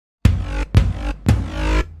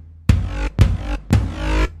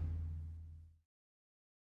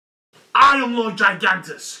I am Lord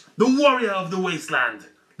Gigantus, the Warrior of the Wasteland,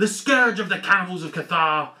 the scourge of the cannibals of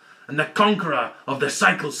Cathar, and the conqueror of the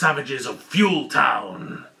cycle savages of Fuel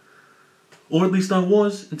Town. Or at least I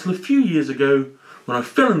was, until a few years ago, when I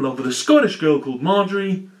fell in love with a Scottish girl called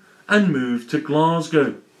Marjorie and moved to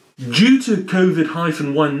Glasgow. Due to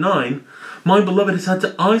COVID-19, my beloved has had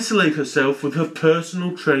to isolate herself with her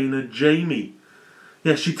personal trainer Jamie.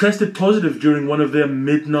 Yes, she tested positive during one of their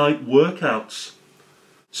midnight workouts.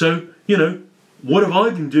 So, what have I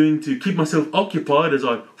been doing to keep myself occupied as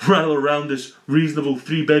I rattle around this reasonable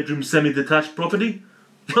 3-bedroom semi-detached property?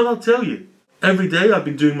 Well, I'll tell you. Every day I've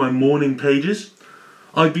been doing my morning pages.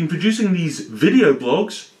 I've been producing these video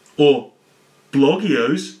blogs, or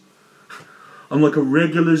blogios. I'm like a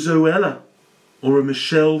regular Zoella, or a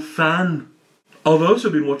Michelle fan. I've also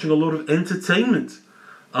been watching a lot of entertainment.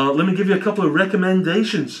 Let me give you a couple of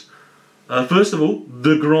recommendations. First of all,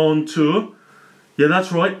 The Grand Tour. Yeah,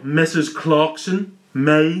 that's right, Messrs. Clarkson,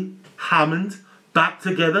 May, Hammond, back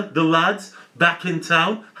together, the lads, back in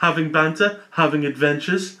town, having banter, having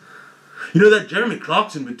adventures. You know that Jeremy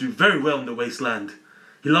Clarkson would do very well in the Wasteland.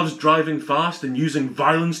 He loves driving fast and using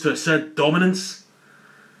violence to assert dominance.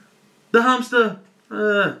 The hamster,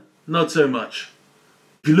 not so much.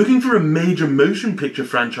 If you're looking for a major motion picture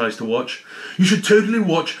franchise to watch, you should totally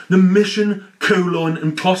watch the Mission: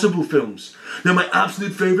 Impossible films. They're my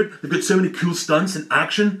absolute favourite. They've got so many cool stunts and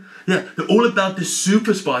action. Yeah, they're all about this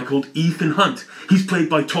super spy called Ethan Hunt. He's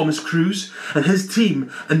played by Thomas Cruise and his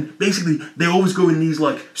team. And basically, they always go in these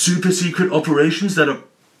super secret operations that are,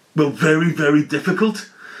 well, very, very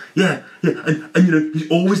difficult. Yeah, and he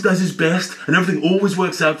always does his best and everything always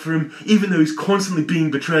works out for him, even though he's constantly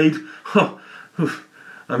being betrayed.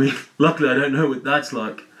 I mean, luckily I don't know what that's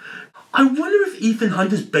like. I wonder if Ethan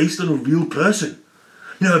Hunt is based on a real person.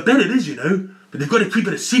 I bet it is, but they've got to keep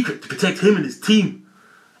it a secret to protect him and his team.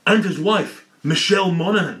 And his wife, Michelle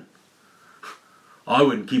Monaghan. I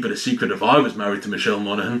wouldn't keep it a secret if I was married to Michelle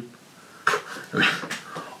Monaghan. I mean,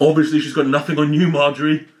 obviously she's got nothing on you,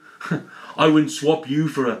 Marjorie. I wouldn't swap you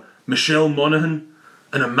for a Michelle Monaghan,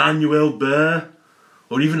 an Emmanuel Burr,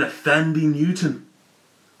 or even a Thandie Newton.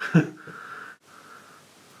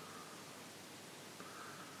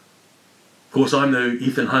 Of course, I'm no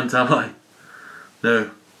Ethan Hunt, am I?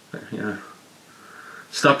 No,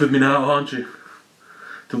 stuck with me now, aren't you?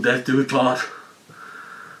 Till death do it part.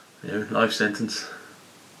 Life sentence.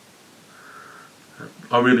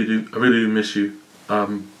 I really do miss you.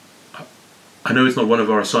 I know it's not one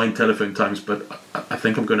of our assigned telephone times, but I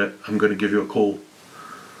think I'm gonna give you a call.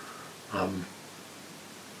 I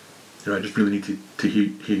just really need to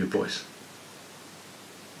hear your voice.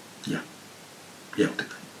 Yeah, I'll do that.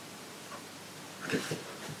 Okay.